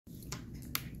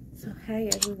So hi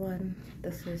everyone,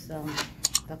 this is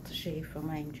Dr. Shay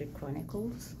from IMG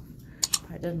Chronicles.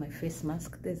 Pardon my face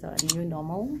mask, this is our new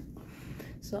normal.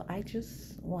 So I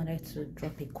just wanted to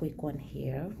drop a quick one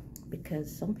here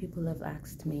because some people have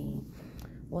asked me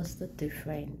what's the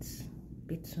difference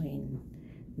between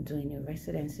doing a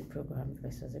residency program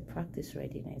versus a practice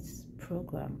readiness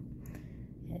program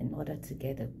in order to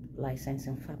get a license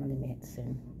in family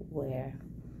medicine, where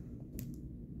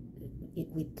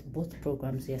with both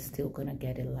programs you're still going to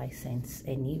get a license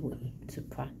anyway to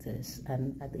practice,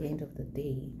 and at the end of the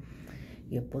day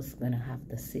you're both going to have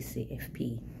the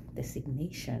CCFP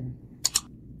designation,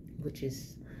 which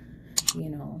is,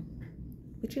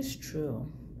 which is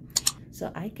true. So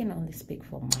I can only speak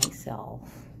for myself,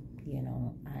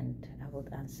 and I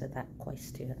would answer that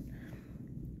question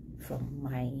from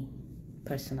my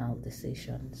personal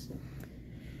decisions.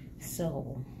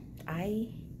 So I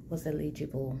was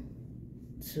eligible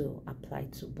to apply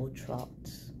to both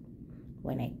routes.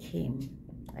 When I came,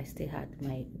 I still had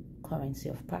my currency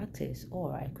of practice,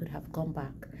 or I could have gone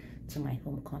back to my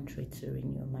home country to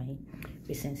renew my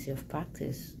recency of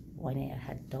practice when I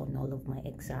had done all of my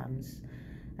exams.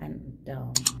 And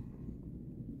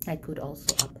I could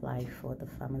also apply for the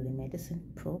family medicine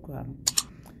program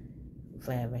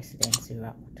via residency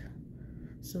route.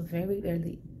 So very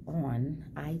early on,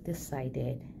 I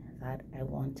decided that I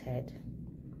wanted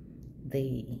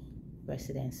the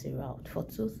residency route for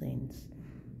two things.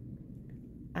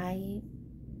 I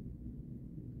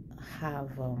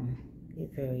have a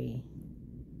very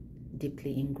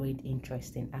deeply ingrained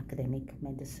interest in academic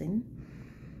medicine,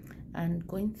 and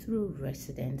going through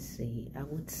residency, I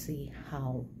would see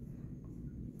how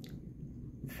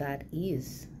that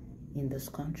is in this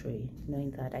country,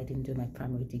 knowing that I didn't do my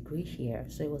primary degree here.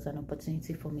 So it was an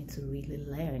opportunity for me to really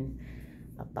learn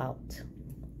about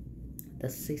the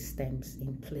systems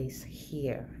in place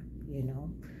here,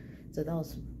 So that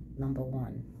was number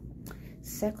one.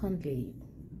 Secondly,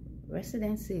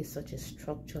 residency is such a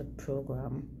structured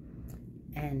program,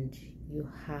 and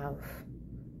you have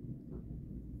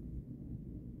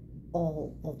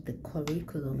all of the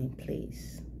curriculum in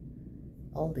place,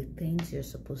 all the things you're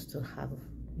supposed to have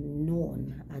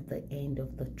known at the end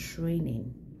of the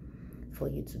training for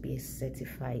you to be a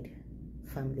certified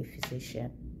family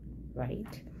physician,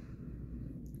 right?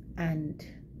 And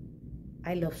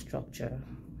I love structure,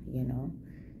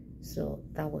 so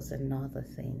that was another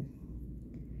thing.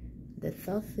 The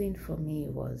third thing for me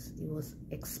was it was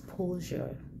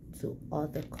exposure to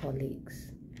other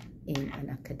colleagues in an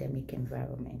academic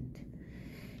environment.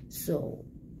 So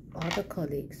other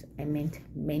colleagues, I meant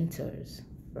mentors,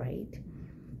 right?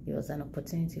 It was an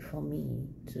opportunity for me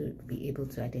to be able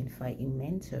to identify a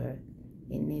mentor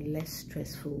in a less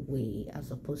stressful way,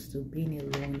 as opposed to being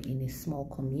alone in a small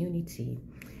community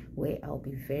where I'll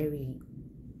be very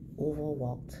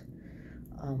overworked.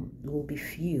 It will be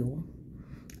few,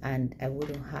 and I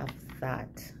wouldn't have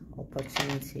that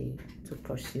opportunity to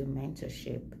pursue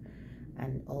mentorship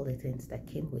and all the things that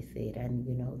came with it,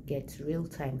 and get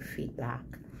real-time feedback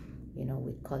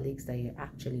with colleagues that you're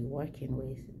actually working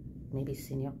with, maybe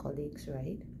senior colleagues,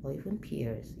 right, or even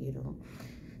peers,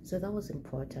 So that was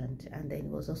important. And then it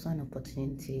was also an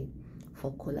opportunity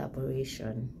for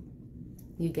collaboration.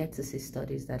 You get to see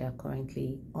studies that are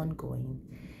currently ongoing,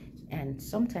 and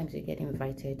sometimes you get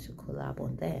invited to collab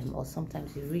on them, or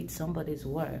sometimes you read somebody's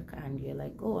work and you're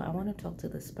like, oh, I want to talk to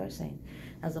this person,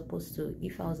 as opposed to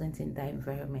if I wasn't in that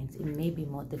environment, it may be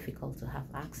more difficult to have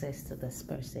access to this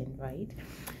person, right?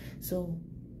 So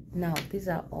now these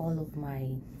are all of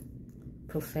my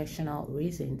professional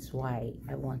reasons why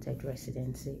I wanted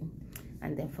residency.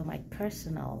 And then for my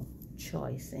personal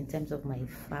choice, in terms of my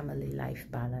family life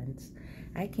balance,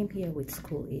 I came here with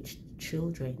school-aged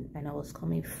children, and I was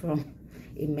coming from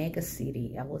a mega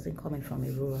city. I wasn't coming from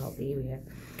a rural area.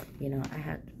 I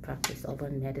had practiced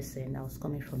urban medicine. I was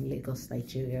coming from Lagos,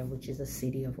 Nigeria, which is a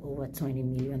city of over 20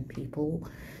 million people.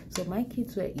 So my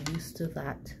kids were used to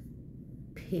that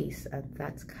pace and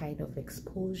that kind of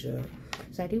exposure.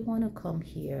 So I didn't want to come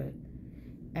here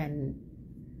and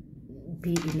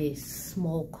be in a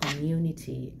small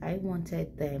community. I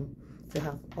wanted them to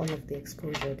have all of the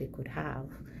exposure they could have.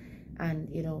 And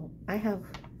I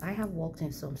have worked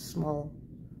in some small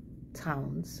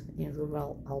towns in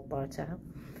rural Alberta,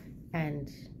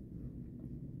 and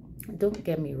don't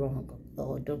get me wrong,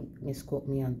 or don't misquote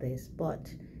me on this,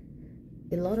 but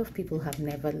a lot of people have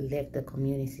never left the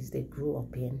communities they grew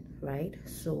up in, right?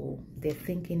 So their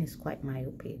thinking is quite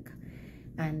myopic.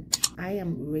 And I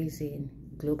am raising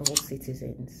global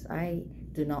citizens. I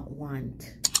do not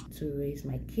want to raise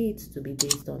my kids to be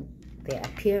based on their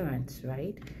appearance,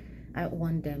 right? I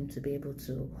want them to be able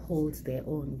to hold their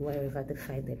own wherever they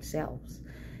find themselves.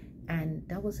 And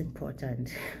that was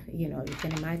important. You know, you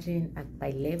can imagine at my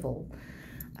level,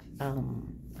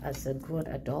 as a grown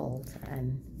adult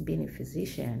and being a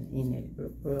physician in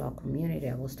a rural community,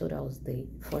 I was told I was the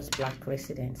first Black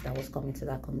resident that was coming to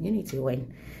that community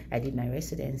when I did my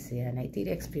residency. And I did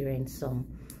experience some,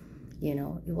 you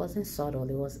know, it wasn't subtle,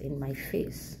 it was in my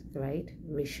face, right?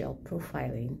 Racial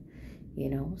profiling, you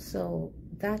know. So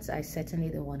that I certainly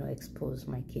didn't want to expose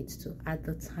my kids to. At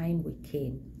the time we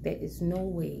came, there is no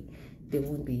way they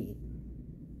won't be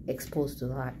exposed to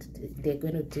that. They're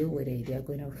going to deal with it. They're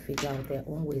going to figure out their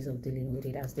own ways of dealing with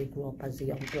it as they grow up as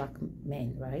young Black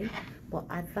men, right? But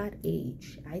at that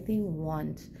age, I didn't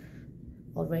want,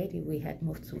 already we had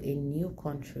moved to a new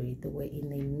country. They were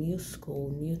in a new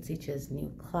school, new teachers,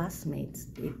 new classmates,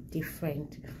 a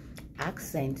different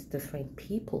accent, different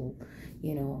people,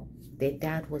 you know. Their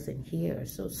dad wasn't here,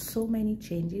 so many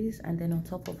changes. And then on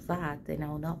top of that, then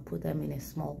I'll not put them in a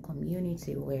small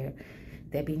community where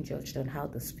they're being judged on how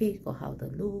they speak or how they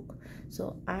look.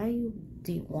 So I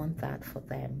didn't want that for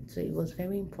them. So it was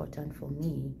very important for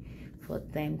me for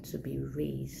them to be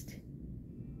raised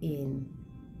in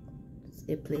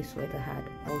a place where they had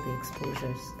all the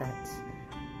exposures that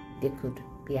they could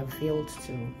be availed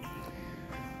to.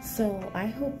 So I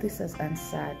hope this has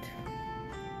answered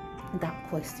that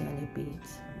question a bit.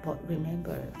 But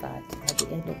remember that at the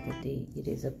end of the day, it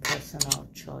is a personal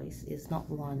choice. It's not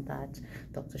one that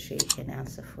Dr. Shay can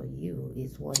answer for you.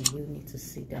 It's one you need to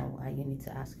sit down and you need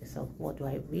to ask yourself, what do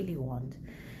I really want?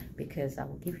 Because I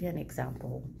will give you an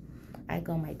example. I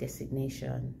got my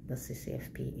designation, the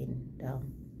CCFP,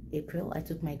 in April. I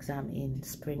took my exam in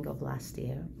spring of last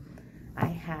year. I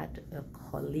had a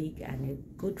colleague and a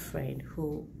good friend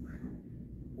who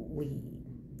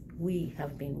we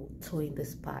have been towing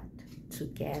this path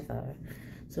together.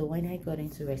 So when I got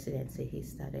into residency, he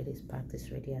started his practice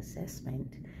ready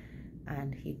assessment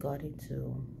and he got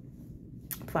into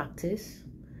practice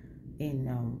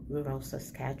in rural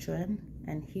Saskatchewan,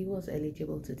 and he was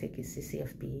eligible to take his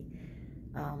CCFP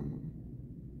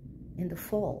in the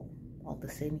fall of the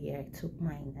same year I took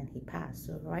mine, and he passed.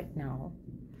 So right now,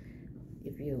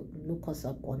 if you look us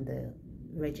up on the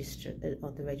register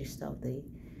of the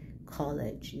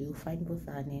college, you'll find both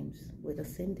our names with the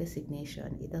same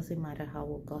designation. It doesn't matter how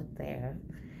we got there,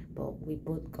 but we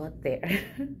both got there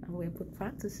and we're both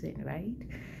practicing, right?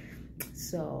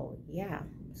 So yeah,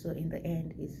 so in the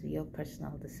end, it's your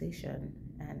personal decision,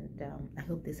 and I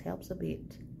hope this helps a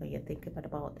bit when you're thinking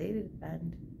about it,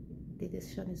 and the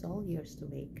decision is all yours to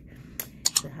make.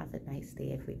 So have a nice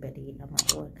day, everybody. I'm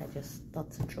at work. I just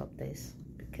thought to drop this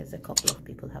because a couple of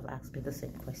people have asked me the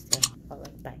same question. All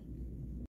right, bye.